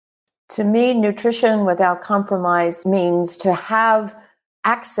To me, nutrition without compromise means to have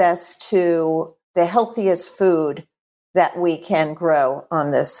access to the healthiest food that we can grow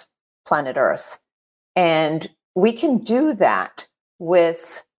on this planet Earth. And we can do that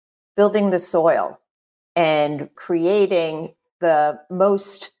with building the soil and creating the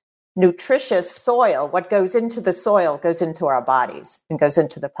most nutritious soil. What goes into the soil goes into our bodies and goes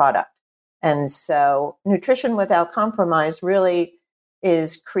into the product. And so nutrition without compromise really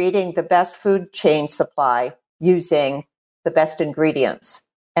is creating the best food chain supply using the best ingredients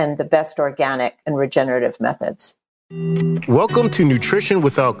and the best organic and regenerative methods. Welcome to Nutrition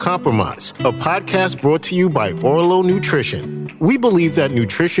Without Compromise, a podcast brought to you by Orlo Nutrition. We believe that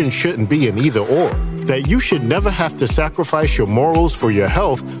nutrition shouldn't be an either or, that you should never have to sacrifice your morals for your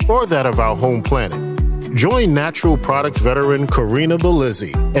health or that of our home planet. Join natural products veteran Karina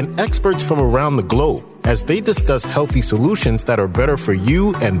Belizzi and experts from around the globe as they discuss healthy solutions that are better for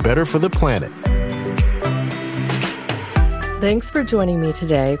you and better for the planet. Thanks for joining me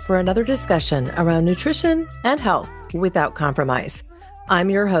today for another discussion around nutrition and health without compromise. I'm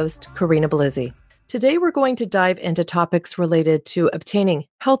your host, Karina Belizzi. Today, we're going to dive into topics related to obtaining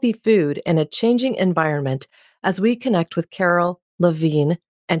healthy food in a changing environment as we connect with Caryl, Levine,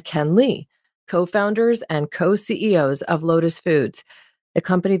 and Ken Lee, co-founders and co-CEOs of Lotus Foods, a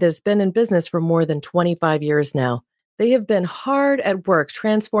company that's been in business for more than 25 years now. They have been hard at work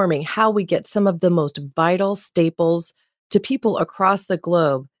transforming how we get some of the most vital staples to people across the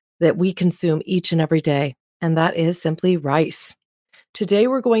globe that we consume each and every day, and that is simply rice. Today,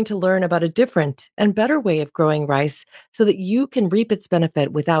 we're going to learn about a different and better way of growing rice so that you can reap its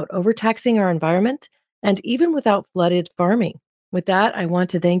benefit without overtaxing our environment and even without flooded farming. With that, I want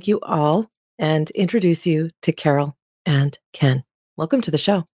to thank you all and introduce you to Caryl and Ken. Welcome to the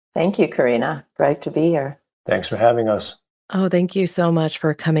show. Thank you, Karina. Great to be here. Thanks for having us. Oh, thank you so much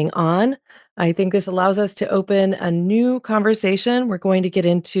for coming on. I think this allows us to open a new conversation. We're going to get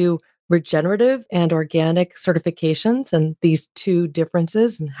into regenerative and organic certifications and these two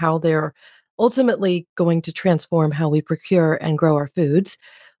differences and how they're ultimately going to transform how we procure and grow our foods,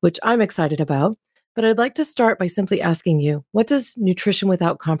 which I'm excited about. But I'd like to start by simply asking you, what does nutrition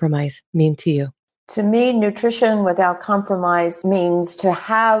without compromise mean to you? To me, nutrition without compromise means to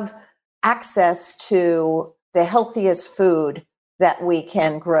have access to the healthiest food that we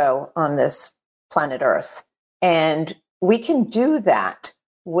can grow on this planet Earth. And we can do that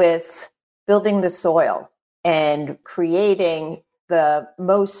with building the soil and creating the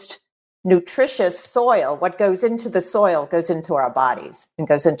most nutritious soil. What goes into the soil goes into our bodies and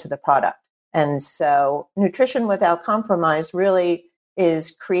goes into the product. And so nutrition without compromise really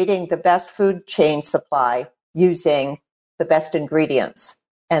is creating the best food chain supply using the best ingredients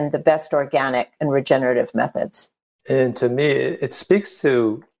and the best organic and regenerative methods. And to me, it speaks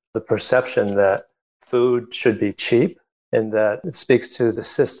to the perception that food should be cheap, and that it speaks to the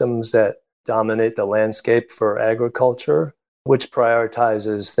systems that dominate the landscape for agriculture, which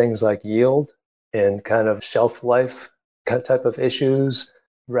prioritizes things like yield and kind of shelf life type of issues,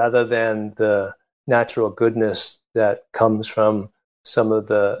 rather than the natural goodness that comes from some of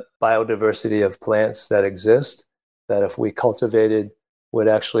the biodiversity of plants that exist, that if we cultivated would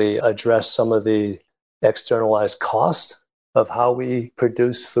actually address some of the externalized cost of how we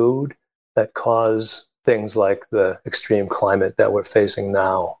produce food that cause things like the extreme climate that we're facing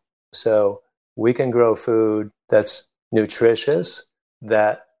now. So we can grow food that's nutritious,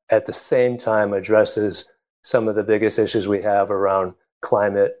 that at the same time addresses some of the biggest issues we have around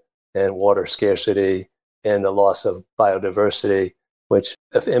climate and water scarcity and the loss of biodiversity, which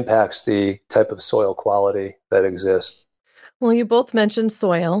impacts the type of soil quality that exists. Well, you both mentioned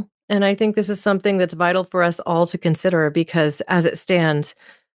soil, and I think this is something that's vital for us all to consider because as it stands,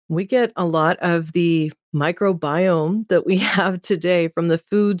 we get a lot of the microbiome that we have today from the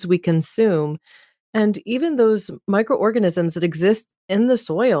foods we consume, and even those microorganisms that exist in the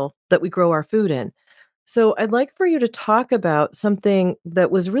soil that we grow our food in. So I'd like for you to talk about something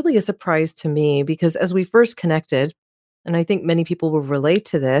that was really a surprise to me because as we first connected, and I think many people will relate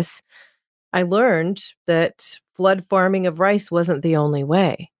to this, I learned that flood farming of rice wasn't the only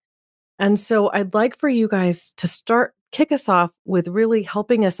way. And so I'd like for you guys to kick us off with really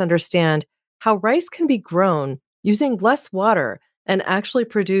helping us understand how rice can be grown using less water and actually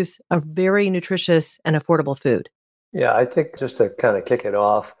produce a very nutritious and affordable food. Yeah, I think just to kind of kick it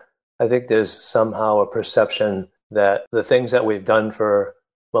off, I think there's somehow a perception that the things that we've done for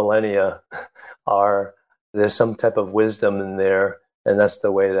millennia there's some type of wisdom in there, and that's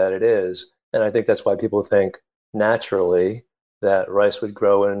the way that it is. And I think that's why people think naturally that rice would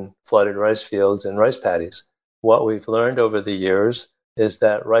grow in flooded rice fields and rice paddies. What we've learned over the years is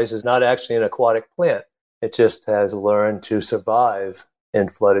that rice is not actually an aquatic plant. It just has learned to survive in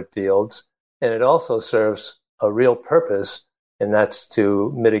flooded fields. And it also serves a real purpose, and that's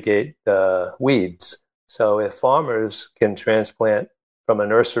to mitigate the weeds. So if farmers can transplant from a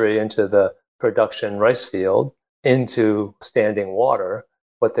nursery into the production rice field into standing water,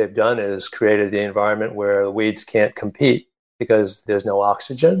 what they've done is created the environment where the weeds can't compete because there's no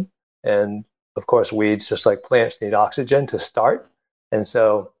oxygen. And of course, weeds, just like plants, need oxygen to start. And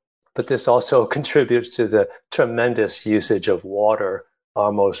so, but this also contributes to the tremendous usage of water,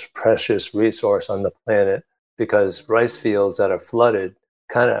 our most precious resource on the planet, because rice fields that are flooded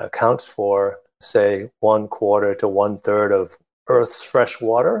kind of accounts for, say, 1/4 to 1/3 of Earth's fresh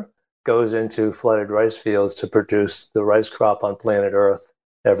water goes into flooded rice fields to produce the rice crop on planet Earth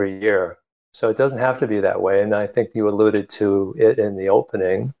every year. So it doesn't have to be that way. And I think you alluded to it in the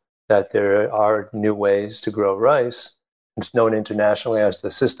opening, that there are new ways to grow rice. It's known internationally as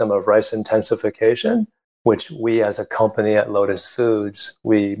the system of rice intensification, which we as a company at Lotus Foods,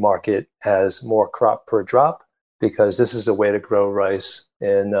 we market as more crop per drop, because this is a way to grow rice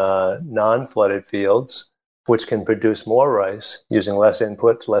in non-flooded fields, which can produce more rice using less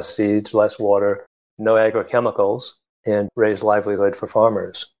inputs, less seeds, less water, no agrochemicals, and raise livelihood for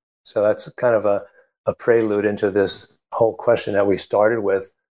farmers. So that's kind of a prelude into this whole question that we started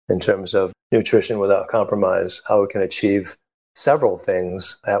with in terms of nutrition without compromise, how we can achieve several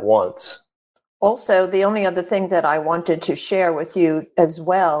things at once. Also, the only other thing that I wanted to share with you as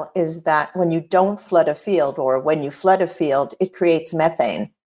well is that when you don't flood a field, or when you flood a field, it creates methane.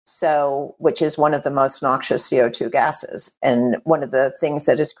 So, which is one of the most noxious CO2 gases, and one of the things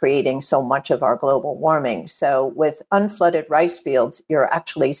that is creating so much of our global warming. So with unflooded rice fields, you're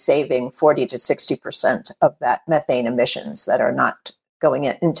actually saving 40 to 60% of that methane emissions that are not going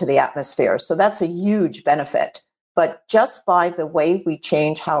into the atmosphere. So that's a huge benefit. But just by the way we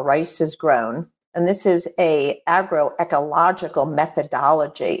change how rice is grown, and this is a agroecological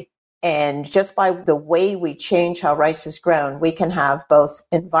methodology, and just by the way we change how rice is grown, we can have both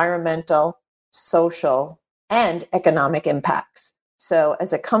environmental, social, and economic impacts. So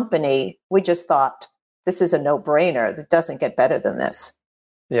as a company, we just thought this is a no-brainer. It doesn't get better than this.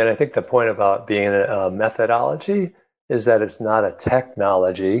 Yeah, and I think the point about being a methodology is that it's not a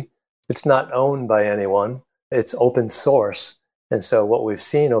technology. It's not owned by anyone. It's open source. And so what we've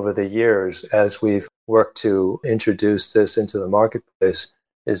seen over the years as we've worked to introduce this into the marketplace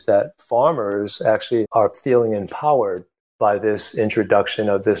is that farmers actually are feeling empowered by this introduction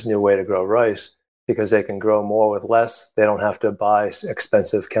of this new way to grow rice, because they can grow more with less. They don't have to buy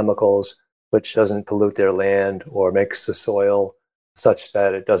expensive chemicals, which doesn't pollute their land or makes the soil such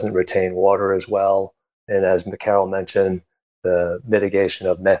that it doesn't retain water as well. And as Caryl mentioned, the mitigation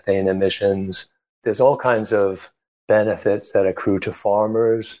of methane emissions. There's all kinds of benefits that accrue to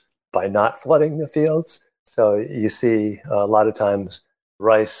farmers by not flooding the fields. So you see a lot of times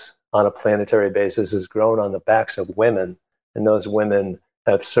rice on a planetary basis is grown on the backs of women, and those women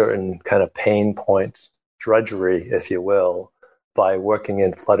have certain kind of pain points, drudgery, if you will, by working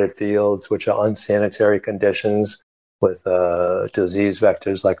in flooded fields, which are unsanitary conditions with disease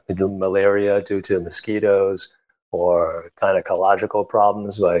vectors like malaria due to mosquitoes, or gynecological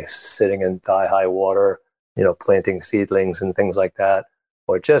problems by sitting in thigh-high water, planting seedlings and things like that.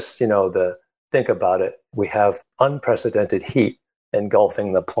 Or just, think about it, we have unprecedented heat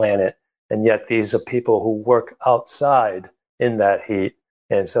engulfing the planet, and yet these are people who work outside in that heat.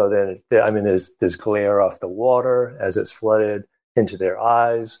 And so then, there's glare off the water as it's flooded into their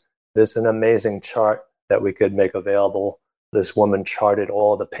eyes. There's an amazing chart that we could make available. This woman charted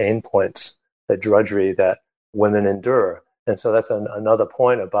all the pain points, the drudgery that women endure. And so that's another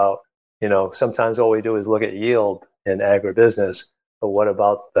point about, sometimes all we do is look at yield in agribusiness, but what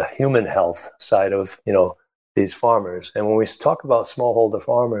about the human health side of, these farmers? And when we talk about smallholder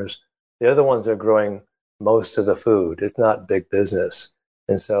farmers, they're the ones that are growing most of the food. It's not big business.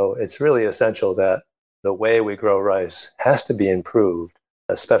 And so it's really essential that the way we grow rice has to be improved,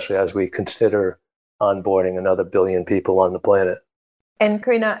 especially as we consider onboarding another billion people on the planet. And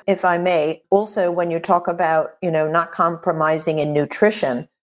Karina, if I may, also when you talk about, not compromising in nutrition,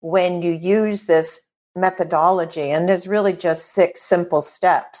 when you use this methodology, and there's really just 6 simple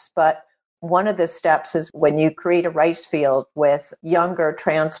steps, but one of the steps is when you create a rice field with younger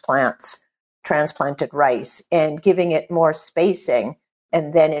transplanted rice, and giving it more spacing,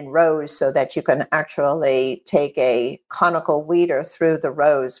 and then in rows, so that you can actually take a conical weeder through the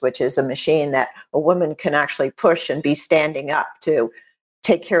rows, which is a machine that a woman can actually push and be standing up to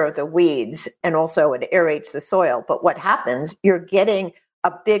take care of the weeds, and also it aerates the soil. But what happens, you're getting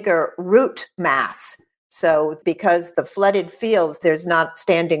a bigger root mass. So because the flooded fields, there's not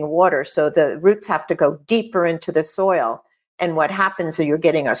standing water, so the roots have to go deeper into the soil. And what happens is you're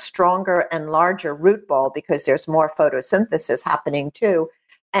getting a stronger and larger root ball because there's more photosynthesis happening too.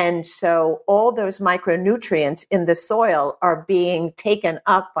 And so all those micronutrients in the soil are being taken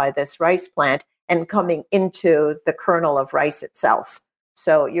up by this rice plant and coming into the kernel of rice itself.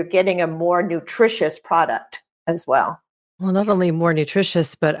 So you're getting a more nutritious product as well. Well, not only more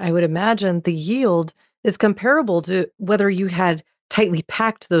nutritious, but I would imagine the yield is comparable to whether you had tightly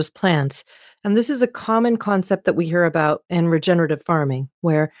packed those plants. And this is a common concept that we hear about in regenerative farming,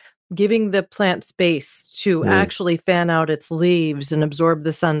 where giving the plant space to actually fan out its leaves and absorb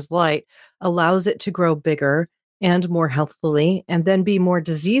the sun's light allows it to grow bigger and more healthfully, and then be more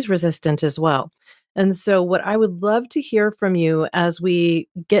disease resistant as well. And so, what I would love to hear from you as we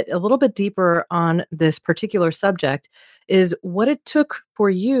get a little bit deeper on this particular subject is what it took for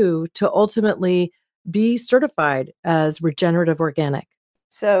you to ultimately be certified as regenerative organic.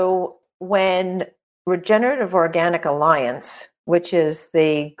 So when Regenerative Organic Alliance, which is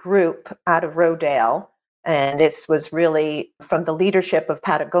the group out of Rodale, and this was really from the leadership of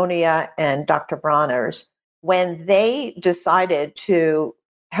Patagonia and Dr. Bronner's, when they decided to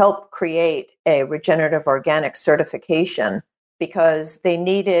help create a regenerative organic certification, because they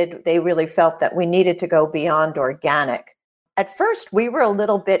really felt that we needed to go beyond organic. At first, we were a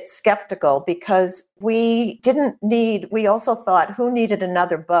little bit skeptical because we also thought, who needed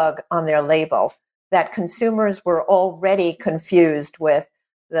another bug on their label? That consumers were already confused with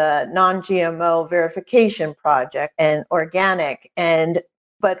the non-GMO verification project and organic.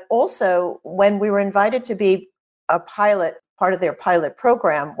 But also when we were invited to be part of their pilot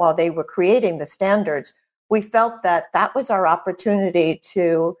program while they were creating the standards, we felt that that was our opportunity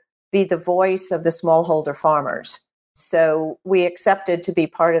to be the voice of the smallholder farmers. So we accepted to be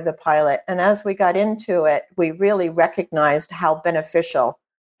part of the pilot. And as we got into it, we really recognized how beneficial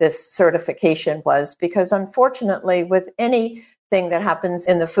this certification was, because unfortunately, with anything that happens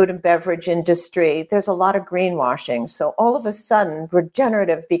in the food and beverage industry, there's a lot of greenwashing. So all of a sudden,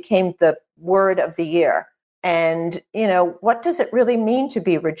 regenerative became the word of the year. And, what does it really mean to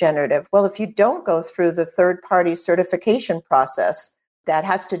be regenerative? Well, if you don't go through the third-party certification process, that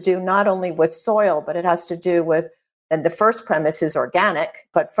has to do not only with soil, but it has to do with, and the first premise is organic,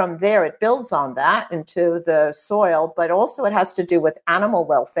 but from there it builds on that into the soil, but also it has to do with animal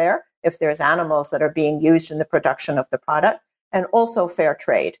welfare, if there's animals that are being used in the production of the product, and also fair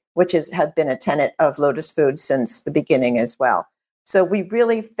trade, which had been a tenet of Lotus Foods since the beginning as well. So we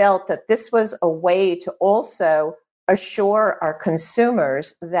really felt that this was a way to also assure our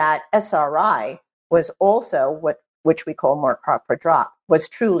consumers that SRI was also which we call more crop per drop, was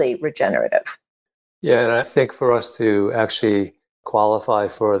truly regenerative. Yeah, and I think for us to actually qualify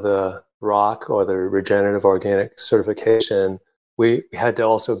for the ROC or the Regenerative Organic certification, we had to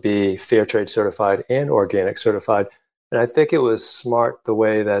also be fair trade certified and organic certified. And I think it was smart the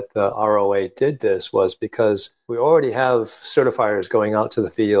way that the ROA did this was because we already have certifiers going out to the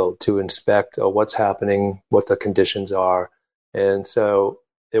field to inspect what's happening, what the conditions are. And so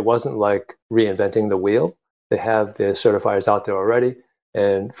it wasn't like reinventing the wheel. They have the certifiers out there already.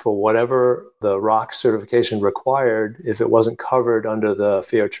 And for whatever the ROC certification required, if it wasn't covered under the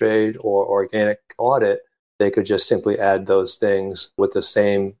fair trade or organic audit, they could just simply add those things with the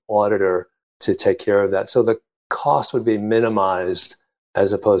same auditor to take care of that. So the cost would be minimized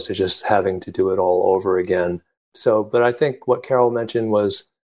as opposed to just having to do it all over again. So, but I think what Caryl mentioned was,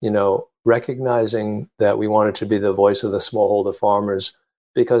 recognizing that we wanted to be the voice of the smallholder farmers,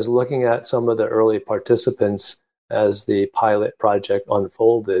 because looking at some of the early participants as the pilot project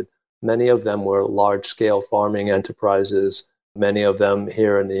unfolded, many of them were large-scale farming enterprises, many of them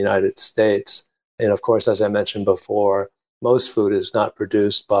here in the United States. And of course, as I mentioned before, most food is not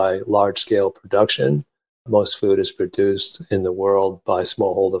produced by large-scale production. Most food is produced in the world by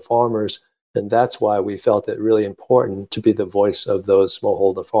smallholder farmers. And that's why we felt it really important to be the voice of those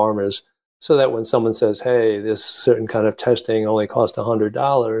smallholder farmers, so that when someone says, hey, this certain kind of testing only cost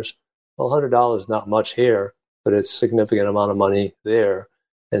 $100, well, $100 is not much here, but it's a significant amount of money there.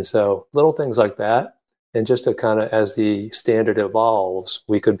 And so little things like that. And just to kind of, as the standard evolves,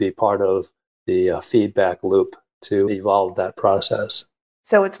 we could be part of the feedback loop to evolve that process.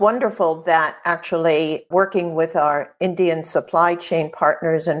 So it's wonderful that actually working with our Indian supply chain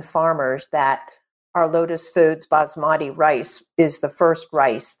partners and farmers, that our Lotus Foods basmati rice is the first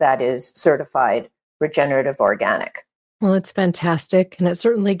rice that is certified regenerative organic. Well, it's fantastic. And it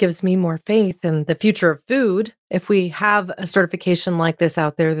certainly gives me more faith in the future of food if we have a certification like this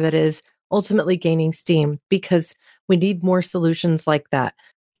out there that is ultimately gaining steam, because we need more solutions like that.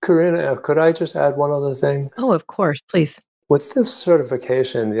 Corinna, could I just add one other thing? Oh, of course, please. With this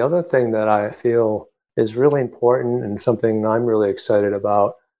certification, the other thing that I feel is really important and something I'm really excited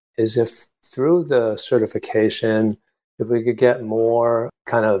about is if through the certification, if we could get more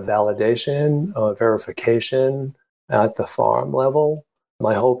kind of validation or verification at the farm level,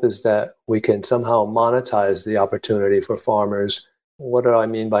 my hope is that we can somehow monetize the opportunity for farmers. What do I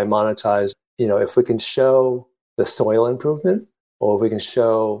mean by monetize? If we can show the soil improvement, or if we can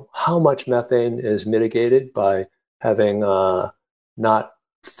show how much methane is mitigated by having not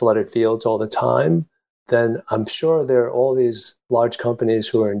flooded fields all the time, then I'm sure there are all these large companies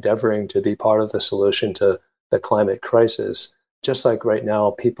who are endeavoring to be part of the solution to the climate crisis. Just like right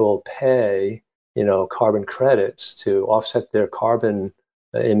now, people pay, carbon credits to offset their carbon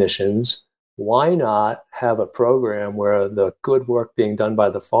emissions. Why not have a program where the good work being done by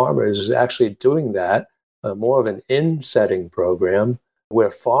the farmers is actually doing that, more of an in-setting program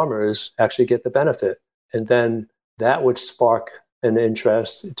where farmers actually get the benefit? And then that would spark an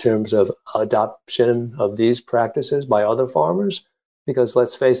interest in terms of adoption of these practices by other farmers. Because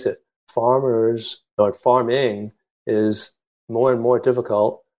let's face it, farming is more and more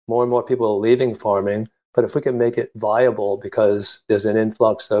difficult. More and more people are leaving farming. But if we can make it viable because there's an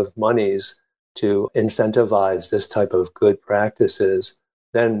influx of monies to incentivize this type of good practices,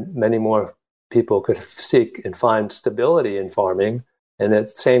 then many more people could seek and find stability in farming. And at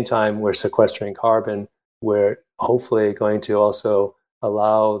the same time, we're sequestering carbon. We're hopefully going to also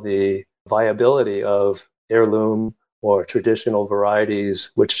allow the viability of heirloom or traditional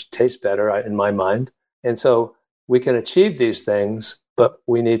varieties, which taste better in my mind. And so we can achieve these things, but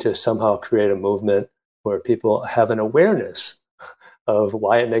we need to somehow create a movement where people have an awareness of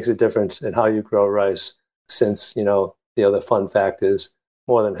why it makes a difference in how you grow rice. Since, the other fun fact is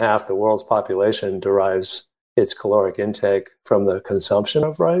more than half the world's population derives its caloric intake from the consumption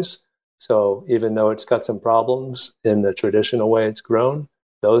of rice. So even though it's got some problems in the traditional way it's grown,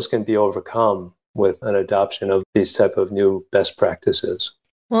 those can be overcome with an adoption of these type of new best practices.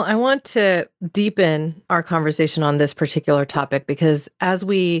 Well, I want to deepen our conversation on this particular topic because as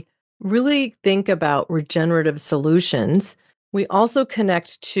we really think about regenerative solutions, we also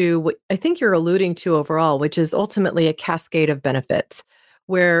connect to what I think you're alluding to overall, which is ultimately a cascade of benefits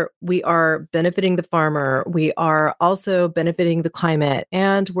where we are benefiting the farmer, we are also benefiting the climate,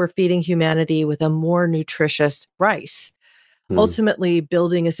 and we're feeding humanity with a more nutritious rice. Ultimately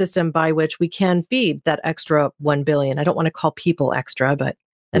building a system by which we can feed that extra 1 billion. I don't want to call people extra, but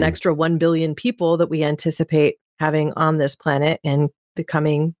an extra 1 billion people that we anticipate having on this planet in the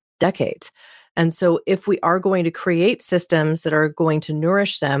coming decades. And so if we are going to create systems that are going to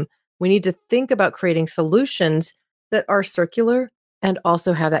nourish them, we need to think about creating solutions that are circular and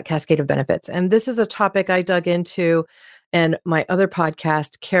also have that cascade of benefits. And this is a topic I dug into in my other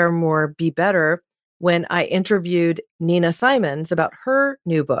podcast, Care More, Be Better, when I interviewed Nina Simons about her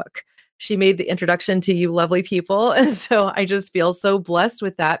new book. She made the introduction to you lovely people. And so I just feel so blessed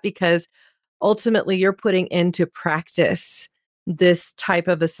with that because ultimately you're putting into practice this type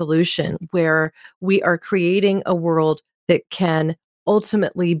of a solution where we are creating a world that can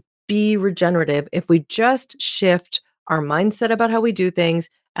ultimately be regenerative if we just shift our mindset about how we do things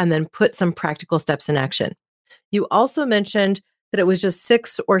and then put some practical steps in action. You also mentioned that it was just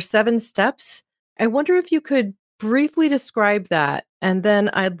 6 or 7 steps. I wonder if you could briefly describe that, and then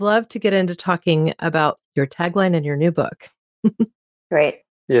I'd love to get into talking about your tagline and your new book. Great.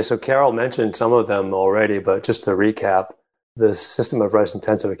 Yeah, so Caryl mentioned some of them already, but just to recap, the system of rice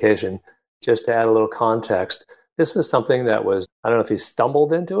intensification, just to add a little context, this was something that was, I don't know if he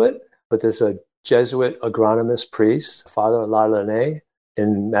stumbled into it, but there's a Jesuit agronomist priest, Father Lalane,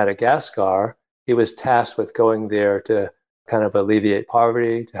 in Madagascar. He was tasked with going there to kind of alleviate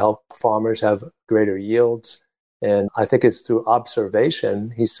poverty, to help farmers have greater yields. And I think it's through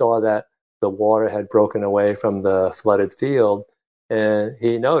observation, he saw that the water had broken away from the flooded field. And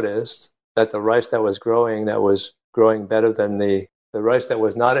he noticed that the rice that was growing better than the rice that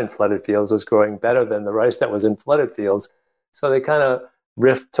was not in flooded fields was growing better than the rice that was in flooded fields. So they kind of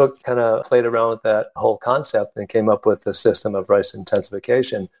played around with that whole concept and came up with the system of rice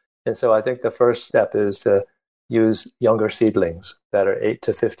intensification. And so I think the first step is to use younger seedlings that are 8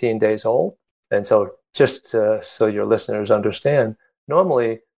 to 15 days old. And so just so your listeners understand,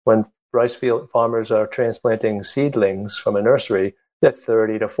 normally when rice field farmers are transplanting seedlings from a nursery, they're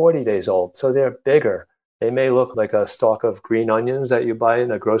 30 to 40 days old. So they're bigger. They may look like a stalk of green onions that you buy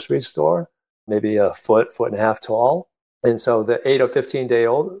in a grocery store, maybe a foot and a half tall. And so the 8 or 15 day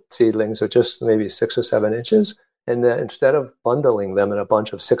old seedlings are just maybe 6 or 7 inches. And then instead of bundling them in a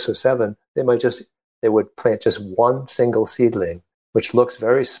bunch of 6 or 7, they would plant just one single seedling. which looks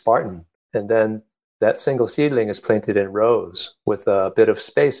very Spartan. And then that single seedling is planted in rows with a bit of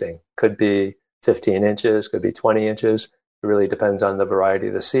spacing. Could be 15 inches, could be 20 inches. It really depends on the variety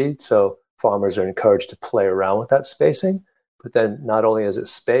of the seed. So farmers are encouraged to play around with that spacing. But then not only is it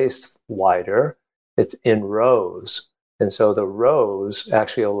spaced wider, it's in rows. And so the rows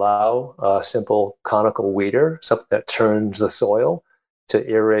actually allow a simple conical weeder, something that turns the soil, to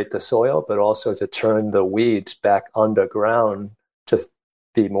aerate the soil, but also to turn the weeds back underground to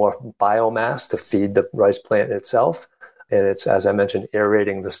be more biomass to feed the rice plant itself. And it's, as I mentioned,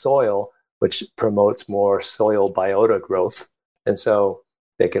 aerating the soil, which promotes more soil biota growth. And so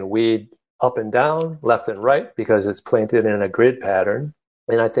they can weed up and down, left and right, because it's planted in a grid pattern.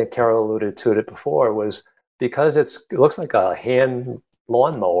 And I think Caryl alluded to it before, was because it looks like a hand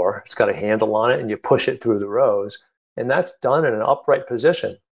lawnmower. It's got a handle on it, and you push it through the rows. And that's done in an upright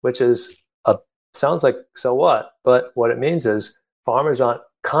position, which is sounds like so what? But what it means is farmers aren't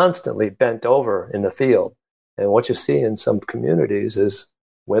constantly bent over in the field. And what you see in some communities is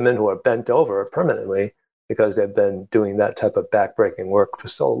women who are bent over permanently because they've been doing that type of backbreaking work for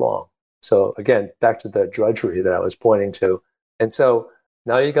so long. So again, back to the drudgery that I was pointing to. And so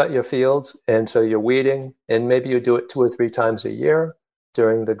now you got your fields, and so you're weeding, and maybe you do it 2 or 3 times a year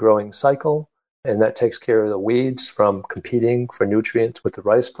during the growing cycle. And that takes care of the weeds from competing for nutrients with the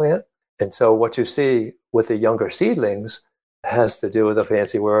rice plant. And so what you see with the younger seedlings has to do with a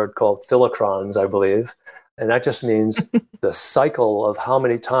fancy word called phyllocrines, I believe. And that just means the cycle of how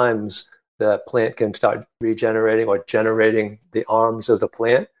many times the plant can start regenerating or generating the arms of the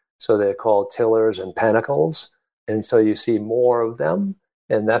plant. So they're called tillers and panicles. And so you see more of them.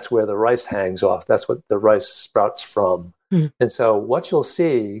 And that's where the rice hangs off. That's what the rice sprouts from. And so what you'll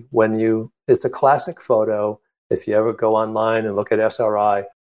see it's a classic photo. If you ever go online and look at SRI,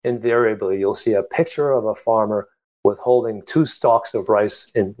 invariably you'll see a picture of a farmer with holding 2 stalks of rice,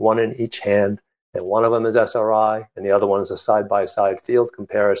 one in each hand. And one of them is SRI, and the other one is a side-by-side field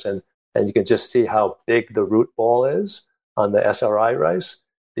comparison. And you can just see how big the root ball is on the SRI rice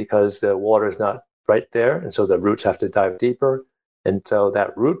because the water is not right there. And so the roots have to dive deeper. And so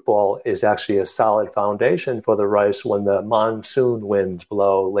that root ball is actually a solid foundation for the rice when the monsoon winds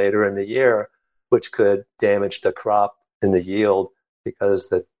blow later in the year, which could damage the crop and the yield because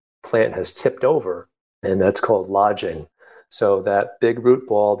the plant has tipped over, and that's called lodging. So that big root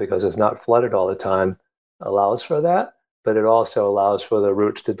ball, because it's not flooded all the time, allows for that, but it also allows for the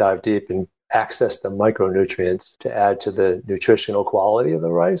roots to dive deep and access the micronutrients to add to the nutritional quality of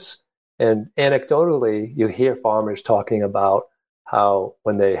the rice. And anecdotally, you hear farmers talking about how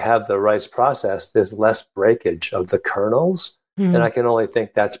when they have the rice processed, there's less breakage of the kernels. And I can only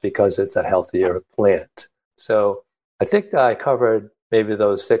think that's because it's a healthier plant. So I think that I covered maybe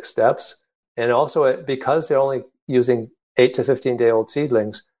those 6 steps. And also because they're only using 8 to 15-day-old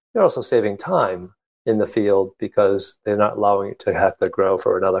seedlings, they're also saving time in the field because they're not allowing it to have to grow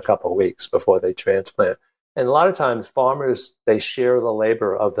for another couple of weeks before they transplant. And a lot of times farmers, they share the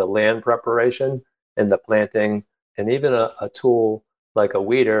labor of the land preparation and the planting. And even a tool like a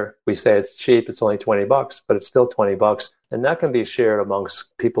weeder, we say it's cheap, it's only $20, but it's still $20. And that can be shared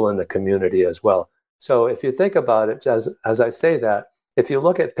amongst people in the community as well. So if you think about it, as I say that, if you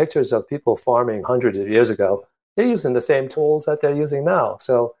look at pictures of people farming hundreds of years ago, they're using the same tools that they're using now.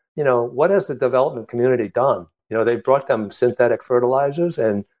 So, what has the development community done? They brought them synthetic fertilizers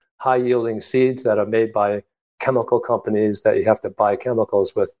and high-yielding seeds that are made by chemical companies that you have to buy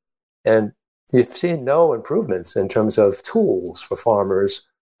chemicals with. And you've seen no improvements in terms of tools for farmers,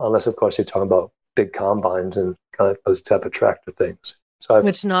 unless, of course, you're talking about big combines and kind of those type of tractor things. So I've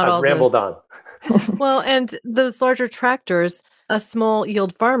rambled on. Well, and those larger tractors, a small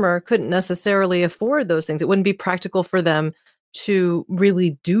yield farmer couldn't necessarily afford those things. It wouldn't be practical for them to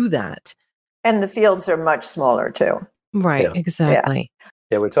really do that. And the fields are much smaller too. Right, exactly.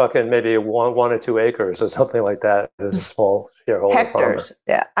 Yeah, we're talking maybe 1 or 2 acres or something like that as a small shareholder hectares. Farmer.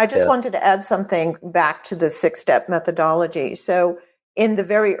 Yeah. I just wanted to add something back to the 6-step methodology. So in the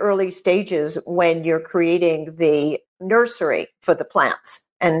very early stages, when you're creating the nursery for the plants,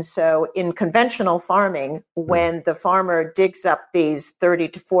 and so in conventional farming, when the farmer digs up these 30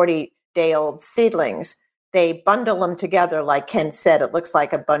 to 40-day-old seedlings, they bundle them together, like Ken said, it looks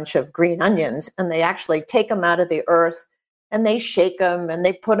like a bunch of green onions, and they actually take them out of the earth and they shake them and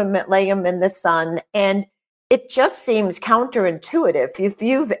they lay them in the sun. And it just seems counterintuitive. If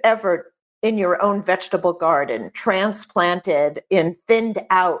you've ever in your own vegetable garden transplanted in thinned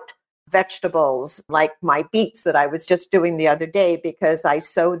out vegetables, like my beets that I was just doing the other day because I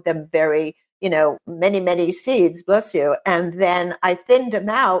sowed them very, many seeds, bless you. And then I thinned them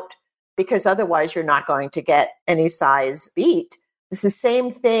out because otherwise you're not going to get any size beet. it's the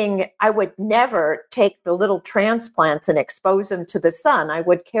same thing. I would never take the little transplants and expose them to the sun. I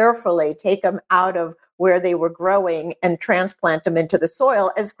would carefully take them out of where they were growing and transplant them into the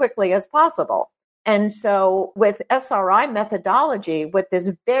soil as quickly as possible. And so with SRI methodology, with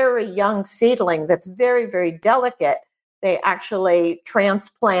this very young seedling that's very, very delicate, they actually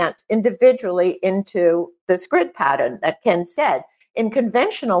transplant individually into this grid pattern that Ken said. In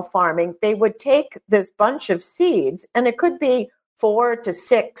conventional farming, they would take this bunch of seeds, and it could be 4 to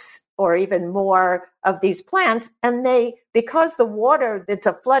 6 or even more of these plants. And because the water, it's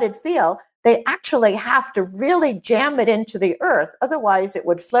a flooded field, they actually have to really jam it into the earth. Otherwise, it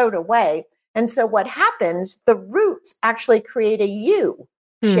would float away. And so what happens, the roots actually create a U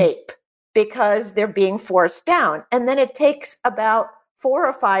shape because they're being forced down. And then it takes about 4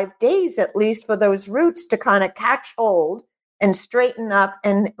 or 5 days at least for those roots to kind of catch hold and straighten up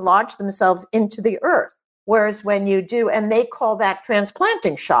and lodge themselves into the earth. Whereas when you do, and they call that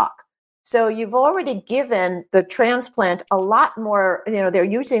transplanting shock. So you've already given the transplant a lot more, they're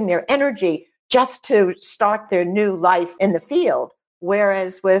using their energy just to start their new life in the field.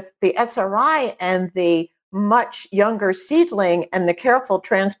 Whereas with the SRI and the much younger seedling and the careful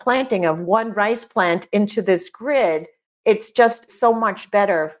transplanting of one rice plant into this grid, it's just so much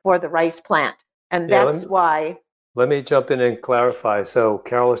better for the rice plant. And that's why. Let me jump in and clarify. So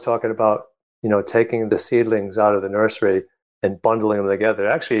Caryl was talking about, taking the seedlings out of the nursery and bundling them together.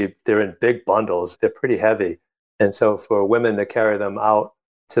 Actually, they're in big bundles. They're pretty heavy. And so for women to carry them out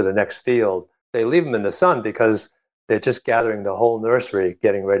to the next field, they leave them in the sun because they're just gathering the whole nursery,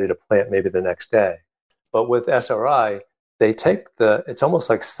 getting ready to plant maybe the next day. But with SRI, they take it's almost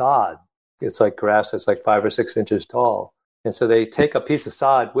like sod. It's like grass that's like 5 or 6 inches tall. And so they take a piece of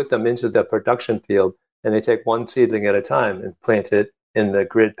sod with them into the production field, and they take one seedling at a time and plant it in the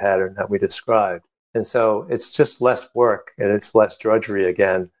grid pattern that we described. And so it's just less work and it's less drudgery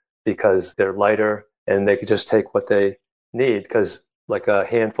again, because they're lighter and they could just take what they need. Because like a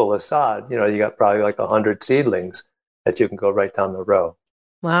handful of sod, you got probably like 100 seedlings that you can go right down the row.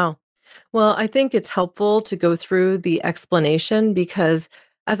 Wow. Well, I think it's helpful to go through the explanation because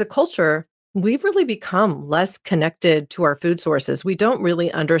as a culture, we've really become less connected to our food sources. We don't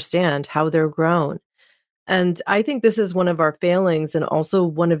really understand how they're grown. And I think this is one of our failings and also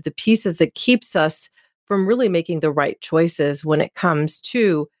one of the pieces that keeps us from really making the right choices when it comes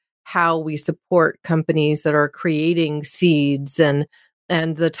to how we support companies that are creating seeds and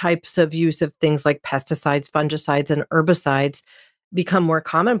the types of use of things like pesticides, fungicides, and herbicides become more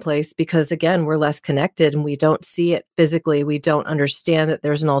commonplace because, again, we're less connected and we don't see it physically. We don't understand that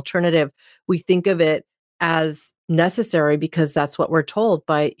there's an alternative. We think of it as necessary because that's what we're told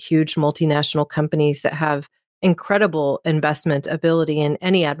by huge multinational companies that have incredible investment ability in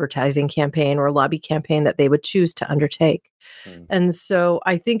any advertising campaign or lobby campaign that they would choose to undertake. And so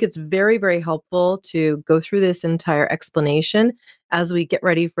I think it's very, very helpful to go through this entire explanation as we get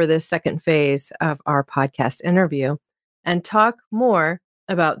ready for this second phase of our podcast interview and talk more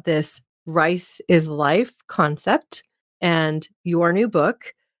about this rice is life concept and your new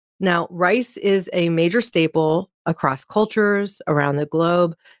book. Now, rice is a major staple across cultures around the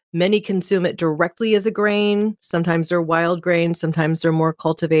globe. Many consume it directly as a grain. Sometimes they're wild grains. Sometimes they're more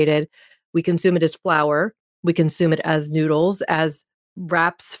cultivated. We consume it as flour. We consume it as noodles, as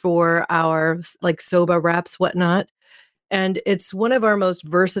wraps for our like soba wraps, whatnot. And it's one of our most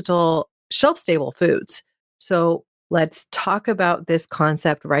versatile shelf-stable foods. So let's talk about this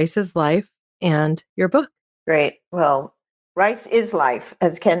concept, rice is life, and your book. Great. Well, rice is life,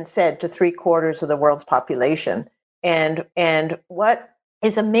 as Ken said, to 3/4 of the world's population. And what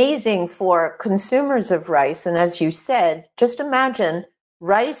is amazing for consumers of rice, and as you said, just imagine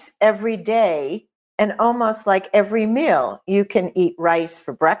rice every day and almost like every meal. You can eat rice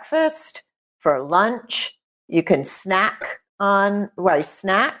for breakfast, for lunch. You can snack on rice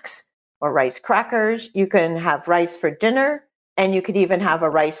snacks or rice crackers. You can have rice for dinner, and you could even have a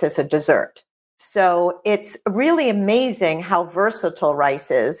rice as a dessert. So it's really amazing how versatile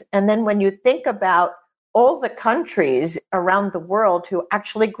rice is. And then when you think about all the countries around the world who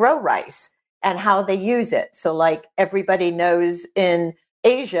actually grow rice and how they use it. So like everybody knows in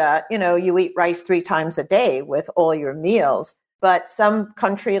Asia, you eat rice 3 times a day with all your meals. But some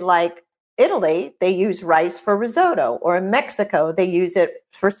country like Italy, they use rice for risotto. Or in Mexico, they use it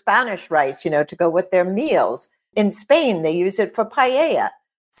for Spanish rice, to go with their meals. In Spain, they use it for paella.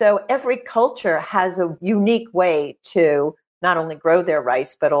 So every culture has a unique way to not only grow their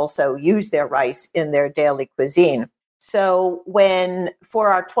rice, but also use their rice in their daily cuisine. So for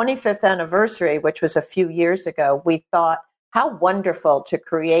our 25th anniversary, which was a few years ago, we thought how wonderful to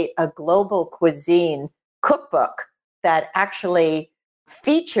create a global cuisine cookbook that actually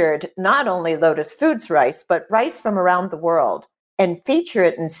featured not only Lotus Foods rice, but rice from around the world, and feature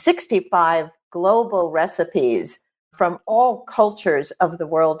it in 65 global recipes from all cultures of the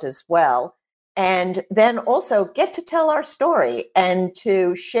world as well. And then also get to tell our story and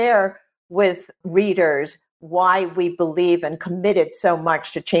to share with readers why we believe and committed so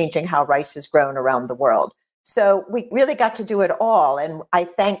much to changing how rice is grown around the world. So we really got to do it all. And I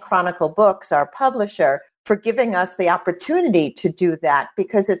thank Chronicle Books, our publisher, for giving us the opportunity to do that,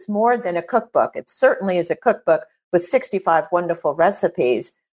 because it's more than a cookbook. It certainly is a cookbook with 65 wonderful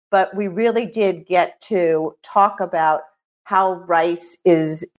recipes, but we really did get to talk about how rice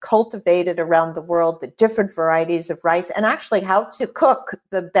is cultivated around the world, the different varieties of rice, and actually how to cook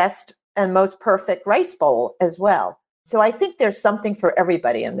the best and most perfect rice bowl as well. So I think there's something for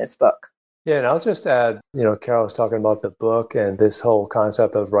everybody in this book. Yeah, and I'll just add, Caryl was talking about the book and this whole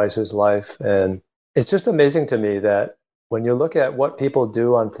concept of rice is life. And it's just amazing to me that when you look at what people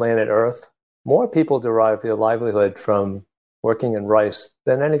do on planet Earth, more people derive their livelihood from working in rice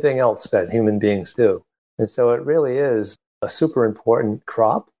than anything else that human beings do. And so it really is a super important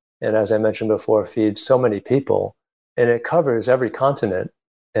crop. And as I mentioned before, feeds so many people, and it covers every continent,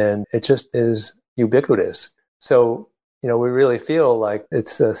 and it just is ubiquitous. So, we really feel like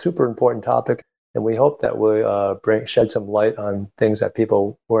it's a super important topic, and we hope that we shed some light on things that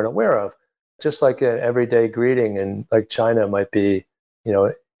people weren't aware of. Just like an everyday greeting, and like China might be,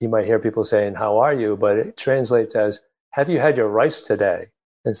 you might hear people saying, "How are you?" But it translates as, "Have you had your rice today?"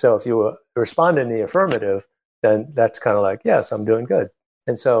 And so if you respond in the affirmative, then that's kind of like, "Yes, I'm doing good."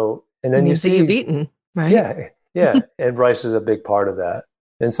 And so, and then you see you've eaten, right? Yeah. And rice is a big part of that.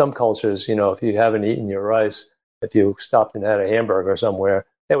 In some cultures, if you haven't eaten your rice, if you stopped and had a hamburger somewhere,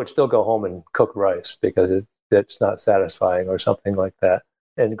 they would still go home and cook rice because it's not satisfying or something like that.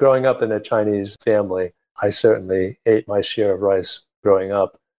 And growing up in a Chinese family, I certainly ate my share of rice growing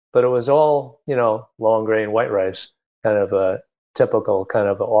up, but it was all, long grain white rice, kind of a typical kind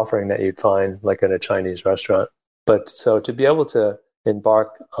of offering that you'd find like in a Chinese restaurant. But so to be able to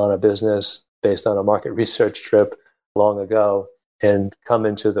embark on a business based on a market research trip long ago and come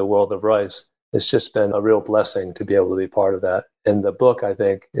into the world of rice, it's just been a real blessing to be able to be part of that. And the book, I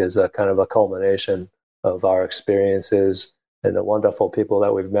think, is a kind of a culmination of our experiences and the wonderful people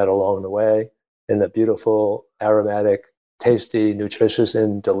that we've met along the way, and the beautiful, aromatic, tasty, nutritious,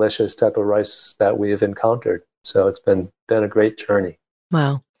 and delicious type of rice that we've encountered. So it's been a great journey.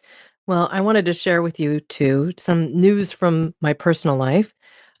 Wow. Well, I wanted to share with you too some news from my personal life.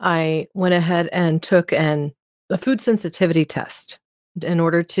 I went ahead and took a food sensitivity test in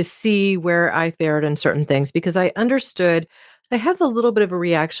order to see where I fared in certain things, because I understood I have a little bit of a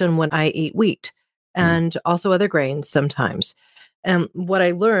reaction when I eat wheat and also other grains sometimes. And what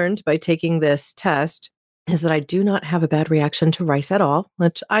I learned by taking this test is that I do not have a bad reaction to rice at all,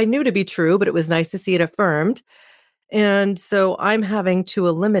 which I knew to be true, but it was nice to see it affirmed. And so I'm having to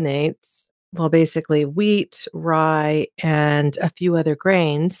eliminate, well, basically wheat, rye, and a few other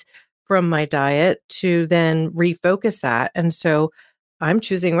grains from my diet to then refocus that. And so I'm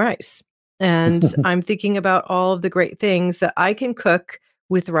choosing rice. And I'm thinking about all of the great things that I can cook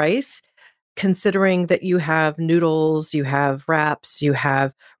with rice, considering that you have noodles, you have wraps, you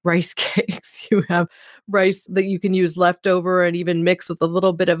have rice cakes, you have rice that you can use leftover and even mix with a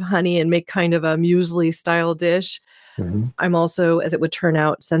little bit of honey and make kind of a muesli style dish. I'm also, as it would turn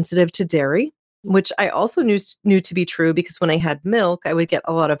out, sensitive to dairy, which I also knew to be true, because when I had milk, I would get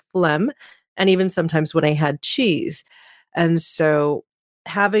a lot of phlegm, and even sometimes when I had cheese. And so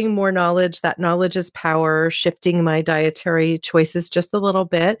having more knowledge, that knowledge is power, shifting my dietary choices just a little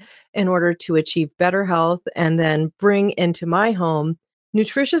bit in order to achieve better health, and then bring into my home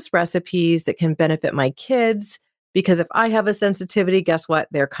nutritious recipes that can benefit my kids. Because if I have a sensitivity, guess what?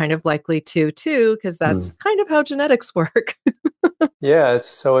 They're kind of likely to too, because that's kind of how genetics work. Yeah,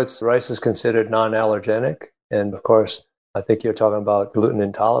 rice is considered non-allergenic. And of course, I think you're talking about gluten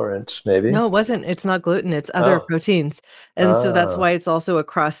intolerance, maybe. No, it wasn't. It's not gluten. It's other proteins. And so that's why it's also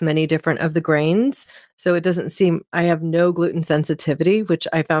across many different of the grains. So it doesn't seem, I have no gluten sensitivity, which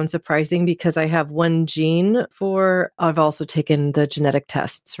I found surprising, because I have one gene I've also taken the genetic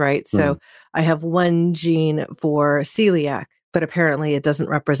tests, right? So I have one gene for celiac, but apparently it doesn't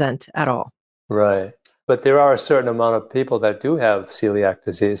represent at all. Right. But there are a certain amount of people that do have celiac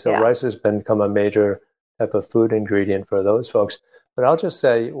disease. So rice has become a major type of food ingredient for those folks. But I'll just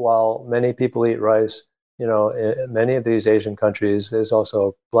say, while many people eat rice, in many of these Asian countries, there's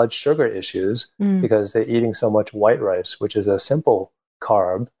also blood sugar issues because they're eating so much white rice, which is a simple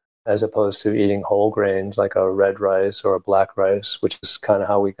carb, as opposed to eating whole grains like a red rice or a black rice, which is kind of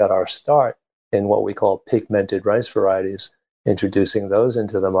how we got our start in what we call pigmented rice varieties, introducing those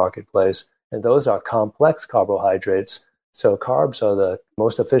into the marketplace. And those are complex carbohydrates. So carbs are the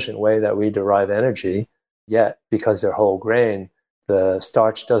most efficient way that we derive energy, yet because they're whole grain, the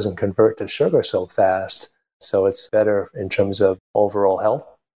starch doesn't convert to sugar so fast. So it's better in terms of overall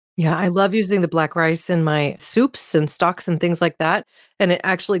health. Yeah, I love using the black rice in my soups and stocks and things like that. And it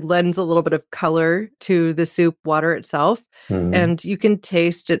actually lends a little bit of color to the soup water itself. Mm-hmm. And you can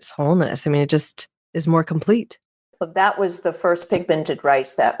taste its wholeness. I mean, it just is more complete. Well, that was the first pigmented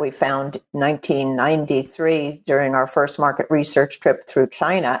rice that we found in 1993 during our first market research trip through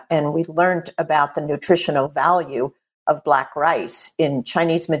China. And we learned about the nutritional value of black rice. In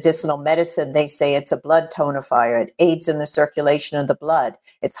Chinese medicinal medicine, they say it's a blood tonifier. It aids in the circulation of the blood.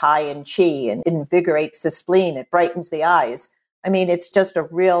 It's high in qi and invigorates the spleen. It brightens the eyes. I mean, it's just a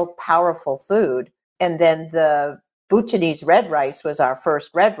real powerful food. And then the Bhutanese red rice was our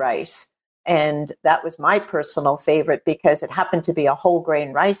first red rice. And that was my personal favorite because it happened to be a whole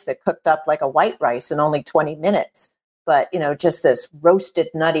grain rice that cooked up like a white rice in only 20 minutes. But, just this roasted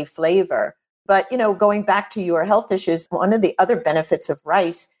nutty flavor. But, going back to your health issues, one of the other benefits of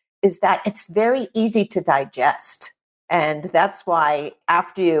rice is that it's very easy to digest. And that's why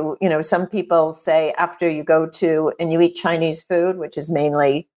after some people say after you go to and you eat Chinese food, which is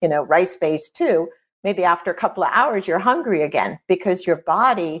mainly, rice-based too, maybe after a couple of hours, you're hungry again because your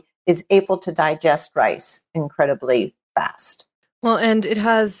body is able to digest rice incredibly fast. Well, and it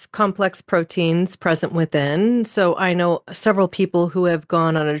has complex proteins present within. So I know several people who have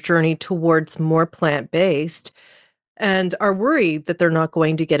gone on a journey towards more plant-based and are worried that they're not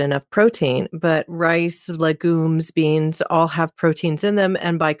going to get enough protein. But rice, legumes, beans all have proteins in them.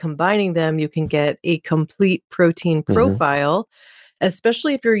 And by combining them, you can get a complete protein profile,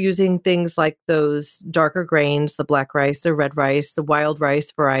 especially if you're using things like those darker grains, the black rice, the red rice, the wild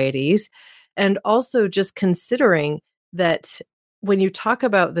rice varieties. And also just considering that when you talk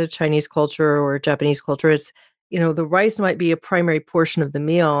about the Chinese culture or Japanese culture, it's, the rice might be a primary portion of the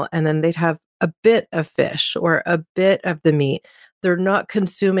meal, and then they'd have a bit of fish or a bit of the meat. They're not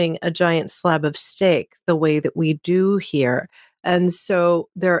consuming a giant slab of steak the way that we do here. And so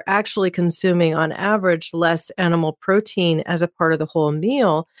they're actually consuming, on average, less animal protein as a part of the whole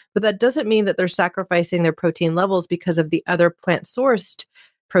meal. But that doesn't mean that they're sacrificing their protein levels because of the other plant-sourced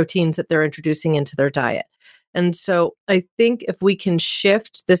proteins that they're introducing into their diet. And so I think if we can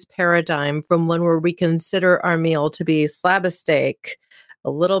shift this paradigm from one where we consider our meal to be a slab of steak, a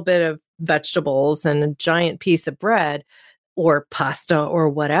little bit of vegetables, and a giant piece of bread or pasta or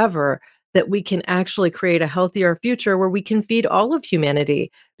whatever, that we can actually create a healthier future where we can feed all of humanity,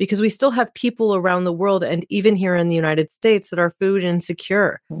 because we still have people around the world and even here in the United States that are food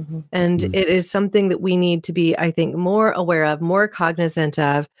insecure. And it is something that we need to be, I think, more aware of, more cognizant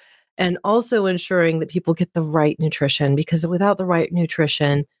of, and also ensuring that people get the right nutrition, because without the right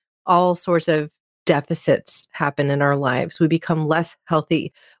nutrition, all sorts of deficits happen in our lives. We become less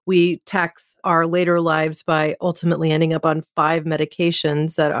healthy. We tax our later lives by ultimately ending up on 5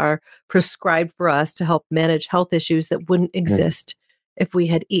 medications that are prescribed for us to help manage health issues that wouldn't exist if we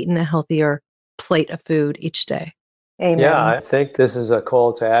had eaten a healthier plate of food each day. Amen. Yeah, I think this is a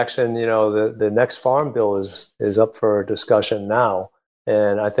call to action. The next farm bill is up for discussion now.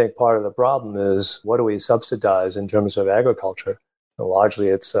 And I think part of the problem is, what do we subsidize in terms of agriculture? Largely,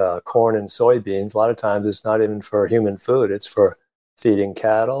 it's corn and soybeans. A lot of times, it's not even for human food. It's for feeding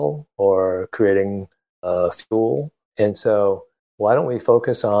cattle or creating fuel. And so why don't we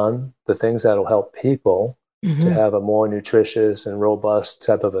focus on the things that will help people to have a more nutritious and robust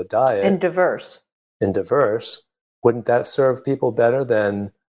type of a diet? And diverse. Wouldn't that serve people better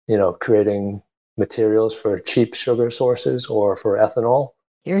than, creating materials for cheap sugar sources or for ethanol?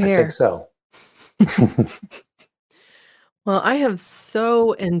 Hear, I hear. think so. Well, I have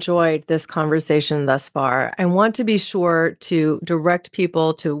so enjoyed this conversation thus far. I want to be sure to direct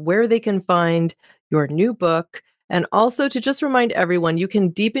people to where they can find your new book, and also to just remind everyone you can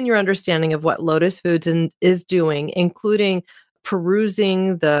deepen your understanding of what Lotus Foods is doing, including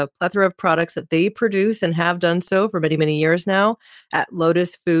perusing the plethora of products that they produce and have done so for many, many years now at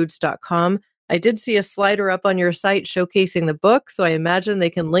lotusfoods.com. I did see a slider up on your site showcasing the book, so I imagine they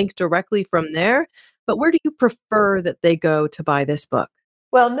can link directly from there. But where do you prefer that they go to buy this book?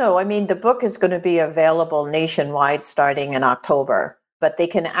 Well, no, I mean, the book is going to be available nationwide starting in October. But they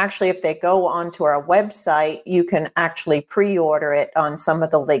can actually, if they go onto our website, you can actually pre-order it on some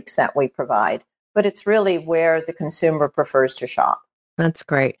of the links that we provide. But it's really where the consumer prefers to shop. That's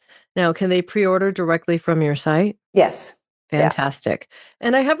great. Now, can they pre-order directly from your site? Yes. Fantastic. Yeah.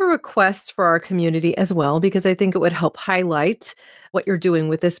 And I have a request for our community as well, because I think it would help highlight what you're doing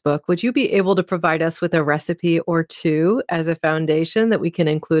with this book. Would you be able to provide us with a recipe or two as a foundation that we can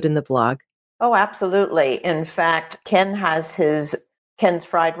include in the blog? Oh, absolutely. In fact, Ken has Ken's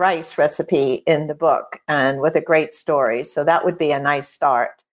fried rice recipe in the book, and with a great story. So that would be a nice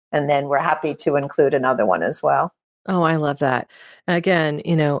start. And then we're happy to include another one as well. Oh, I love that. Again,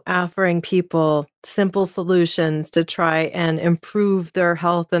 offering people simple solutions to try and improve their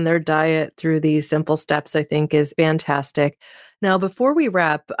health and their diet through these simple steps, I think is fantastic. Now, before we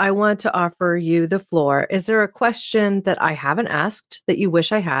wrap, I want to offer you the floor. Is there a question that I haven't asked that you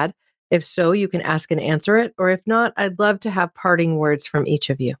wish I had? If so, you can ask and answer it. Or if not, I'd love to have parting words from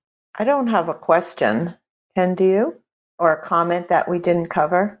each of you. I don't have a question. Ken, do you? Or a comment that we didn't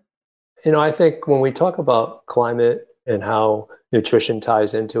cover? I think when we talk about climate and how nutrition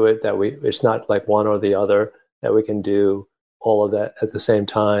ties into it, that it's not like one or the other, that we can do all of that at the same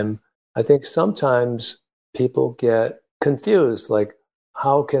time. I think sometimes people get confused, like,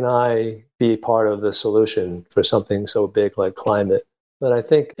 how can I be part of the solution for something so big like climate? But I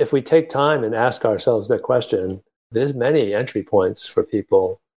think if we take time and ask ourselves that question, there's many entry points for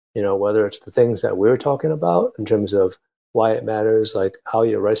people, whether it's the things that we're talking about in terms of why it matters, like how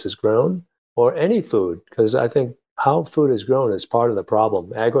your rice is grown, or any food, because I think how food is grown is part of the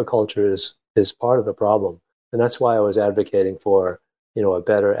problem. Agriculture is part of the problem. And that's why I was advocating for, a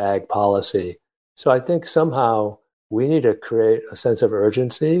better ag policy. So I think somehow we need to create a sense of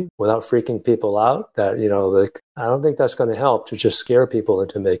urgency without freaking people out that, I don't think that's going to help to just scare people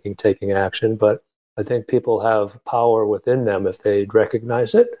into taking action. But I think people have power within them if they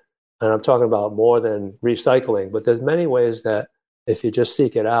recognize it. And I'm talking about more than recycling, but there's many ways that if you just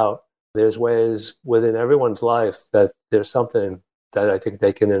seek it out, there's ways within everyone's life that there's something that I think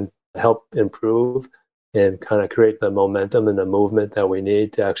they can help improve and kind of create the momentum and the movement that we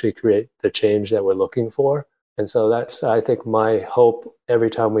need to actually create the change that we're looking for. And so that's, I think, my hope every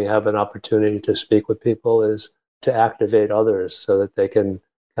time we have an opportunity to speak with people is to activate others so that they can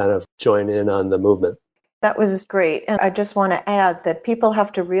kind of join in on the movement. That was great. And I just want to add that people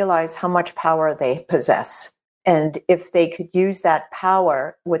have to realize how much power they possess. And if they could use that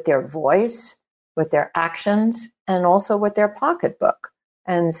power with their voice, with their actions, and also with their pocketbook.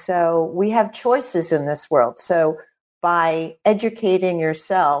 And so we have choices in this world. So by educating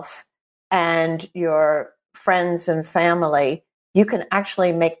yourself and your friends and family, you can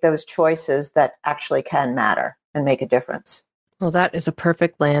actually make those choices that actually can matter and make a difference. Well, that is a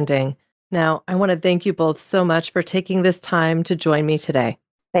perfect landing. Now, I want to thank you both so much for taking this time to join me today.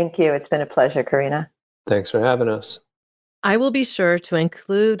 Thank you. It's been a pleasure, Karina. Thanks for having us. I will be sure to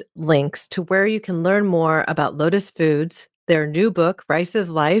include links to where you can learn more about Lotus Foods, their new book, Rice is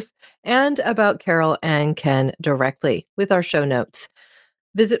Life, and about Caryl and Ken directly with our show notes.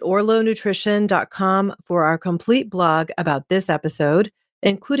 Visit orlonutrition.com for our complete blog about this episode,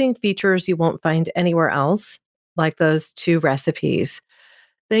 including features you won't find anywhere else, like those 2 recipes.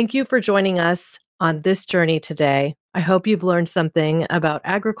 Thank you for joining us on this journey today. I hope you've learned something about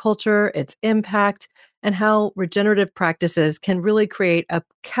agriculture, its impact, and how regenerative practices can really create a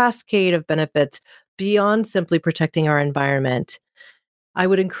cascade of benefits beyond simply protecting our environment. I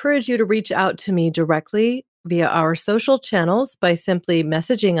would encourage you to reach out to me directly via our social channels by simply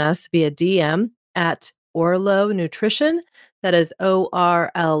messaging us via DM at Orlo Nutrition. That is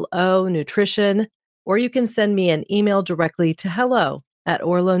ORLO Nutrition. Or you can send me an email directly to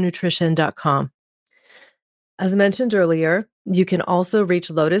hello@orlonutrition.com. As mentioned earlier, you can also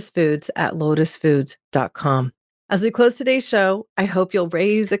reach Lotus Foods at lotusfoods.com. As we close today's show, I hope you'll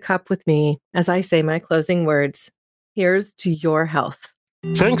raise a cup with me as I say my closing words. Here's to your health.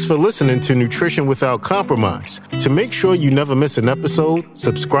 Thanks for listening to Nutrition Without Compromise. To make sure you never miss an episode,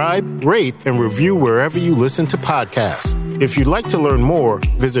 subscribe, rate, and review wherever you listen to podcasts. If you'd like to learn more,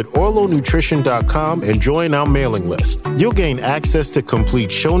 visit orlonutrition.com and join our mailing list. You'll gain access to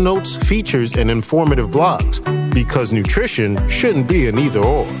complete show notes, features, and informative blogs, because nutrition shouldn't be an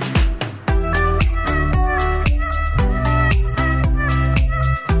either-or.